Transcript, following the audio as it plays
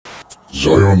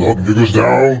Zion knocking niggas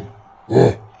down.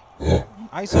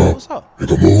 Ice on, what's up? Make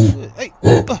a move. Hey,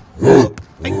 hey,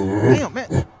 damn,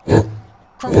 man.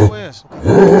 Crump your ass.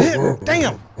 Okay.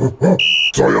 Damn.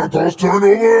 Zion calls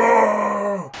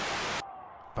turnover.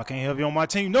 If I can't have you on my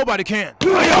team, nobody can.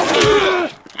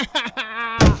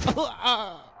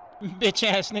 Bitch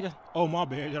ass nigga. Oh, my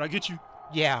bad. Did I get you?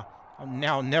 Yeah, I'll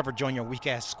now never join your weak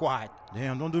ass squad.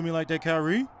 Damn, don't do me like that,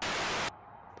 Kyrie.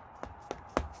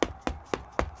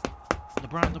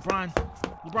 LeBron,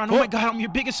 oh my God, I'm your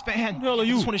biggest fan. Who the hell are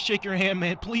you? I just want to shake your hand,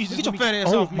 man. Please, Get just your let me- fat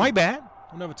ass Oh, off me. my bad.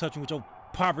 I'll never touch you with your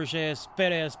impoverished ass,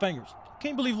 fat ass fingers.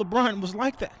 Can't believe LeBron was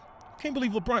like that. Can't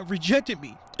believe LeBron rejected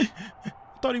me. I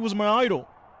thought he was my idol.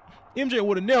 MJ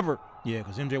would have never. Yeah,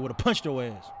 because MJ would have punched your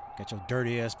ass. Got your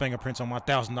dirty ass fingerprints on my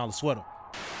 $1,000 sweater.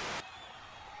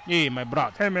 Yeah, my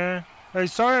brother. Hey, man. Hey,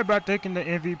 sorry about taking the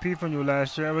MVP from you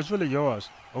last year. It was really yours.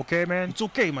 Okay, man? It's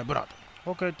okay, my brother.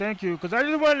 Okay, thank you. Because I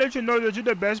just want to let you know that you're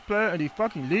the best player in the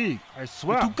fucking league. I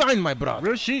swear. You're too kind, my brother.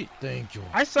 Real shit. Thank you.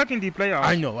 I suck in the playoffs.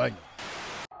 I know.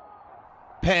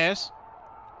 Pass,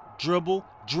 dribble,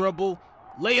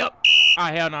 layup.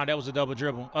 Ah, hell no, that was a double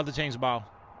dribble. Other team's ball.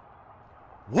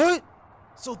 What?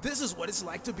 So this is what it's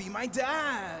like to be my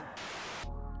dad.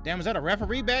 Damn, is that a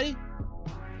referee, Betty?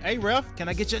 Hey, ref, can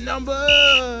I get your number?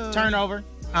 Turnover.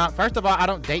 First of all, I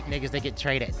don't date niggas that get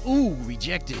traded. Ooh,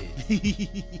 rejected.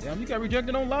 Damn, you got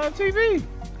rejected on live TV.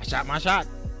 I shot my shot.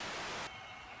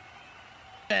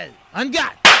 Hey,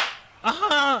 ungot.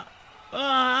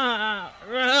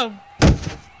 Ref.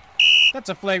 That's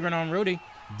a flagrant on Rudy.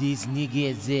 This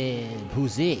nigga is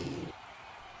pussy.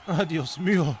 Adios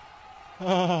mío.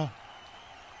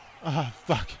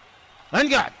 Fuck.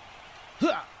 Ungot.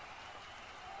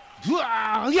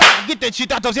 Yeah, get that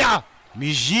shit out of here.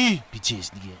 Miji.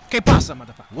 Bitches, nigga. Que pasa,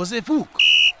 motherfucker? What's it, Fook?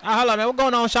 Hold on, man. What's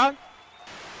going on, Sean?